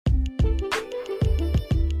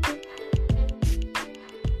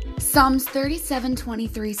Psalms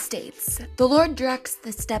 37:23 states, "The Lord directs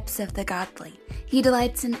the steps of the godly. He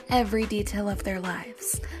delights in every detail of their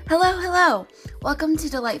lives." Hello. Welcome to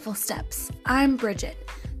Delightful Steps. I'm Bridget.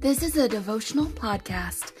 This is a devotional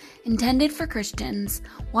podcast intended for Christians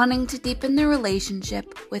wanting to deepen their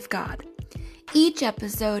relationship with God. Each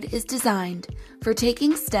episode is designed for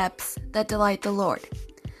taking steps that delight the Lord.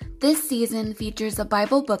 This season features a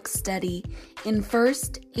Bible book study in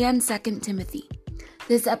 1st and 2nd Timothy.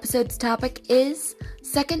 This episode's topic is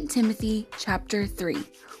 2 Timothy chapter 3.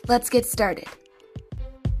 Let's get started.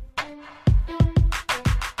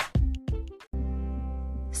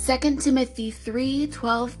 Second Timothy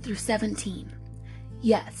 3:12-17.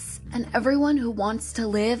 Yes, and everyone who wants to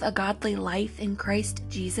live a godly life in Christ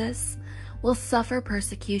Jesus will suffer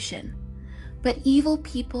persecution, but evil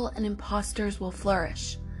people and impostors will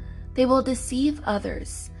flourish. They will deceive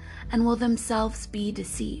others and will themselves be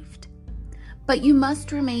deceived. But you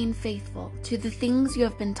must remain faithful to the things you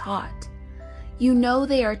have been taught. You know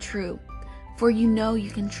they are true, for you know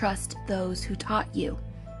you can trust those who taught you.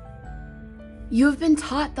 You have been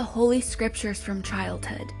taught the Holy Scriptures from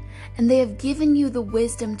childhood, and they have given you the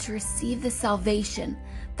wisdom to receive the salvation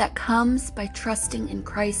that comes by trusting in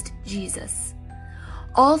Christ Jesus.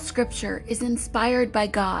 All Scripture is inspired by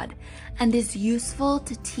God and is useful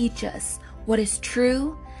to teach us what is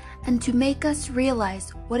true and to make us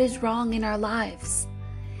realize what is wrong in our lives.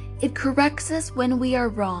 It corrects us when we are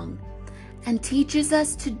wrong and teaches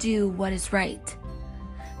us to do what is right.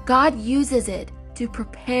 God uses it to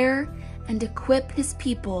prepare and equip His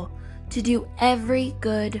people to do every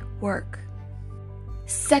good work.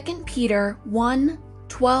 2 Peter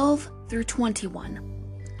 1:12-21.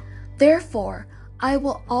 Therefore, I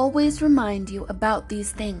will always remind you about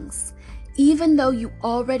these things, even though you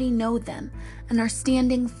already know them and are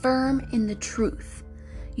standing firm in the truth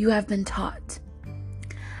you have been taught.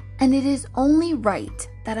 And it is only right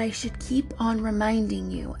that I should keep on reminding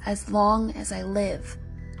you as long as I live.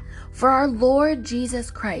 For our Lord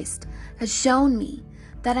Jesus Christ has shown me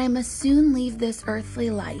that I must soon leave this earthly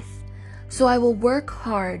life, so I will work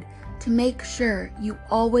hard to make sure you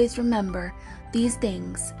always remember these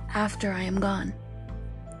things after I am gone.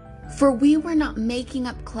 For we were not making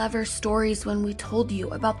up clever stories when we told you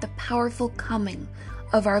about the powerful coming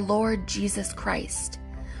of our Lord Jesus Christ.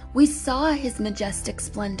 We saw His majestic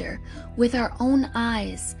splendor with our own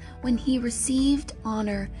eyes when He received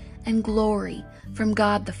honor and glory from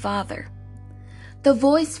God the Father. The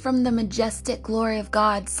voice from the majestic glory of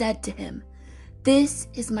God said to Him, "This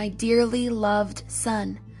is my dearly loved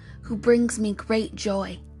Son, who brings me great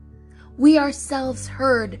joy." We ourselves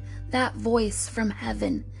heard that voice from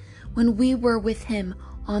heaven when we were with Him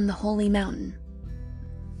on the holy mountain.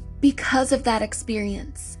 Because of that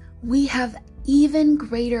experience, we have even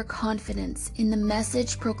greater confidence in the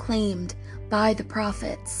message proclaimed by the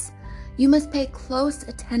prophets. You must pay close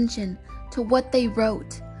attention to what they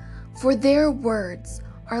wrote, for their words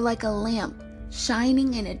are like a lamp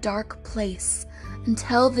shining in a dark place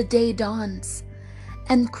until the day dawns,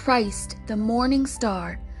 and Christ, the morning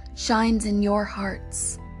star, shines in your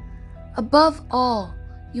hearts. Above all,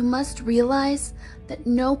 you must realize that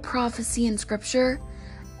no prophecy in Scripture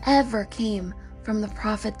ever came from the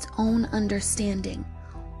prophet's own understanding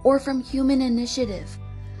or from human initiative.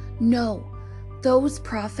 No, those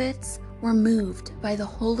prophets were moved by the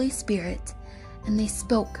Holy Spirit and they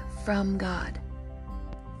spoke from God.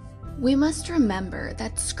 We must remember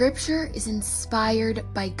that Scripture is inspired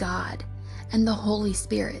by God and the Holy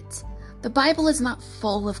Spirit. The Bible is not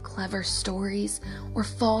full of clever stories or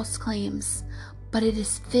false claims, but it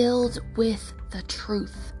is filled with the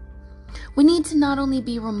truth. We need to not only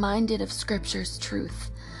be reminded of Scripture's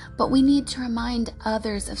truth, but we need to remind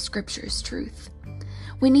others of Scripture's truth.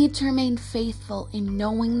 We need to remain faithful in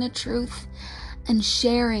knowing the truth and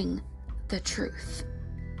sharing the truth.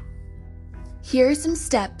 Here are some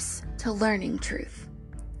steps to learning truth.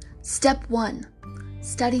 Step 1,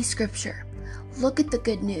 study Scripture. Look at the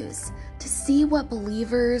good news to see what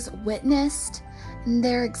believers witnessed and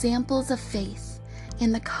their examples of faith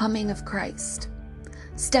in the coming of Christ.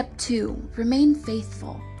 Step 2, remain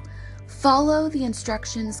faithful. Follow the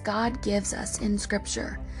instructions God gives us in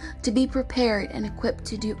Scripture to be prepared and equipped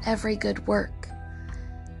to do every good work.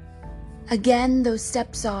 Again, those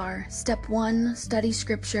steps are: Step 1, study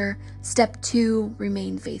Scripture. Step 2,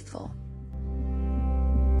 remain faithful.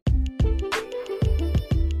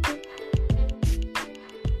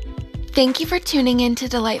 Thank you for tuning in to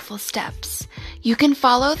Delightful Steps. You can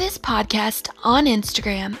follow this podcast on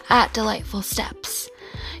Instagram at Delightful Steps.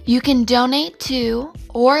 You can donate to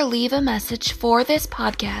or leave a message for this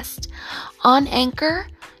podcast on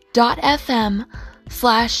anchor.fm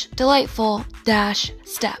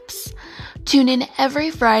delightful-steps. Tune in every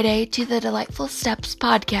Friday to the Delightful Steps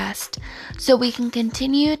podcast so we can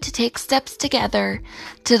continue to take steps together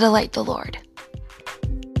to delight the Lord.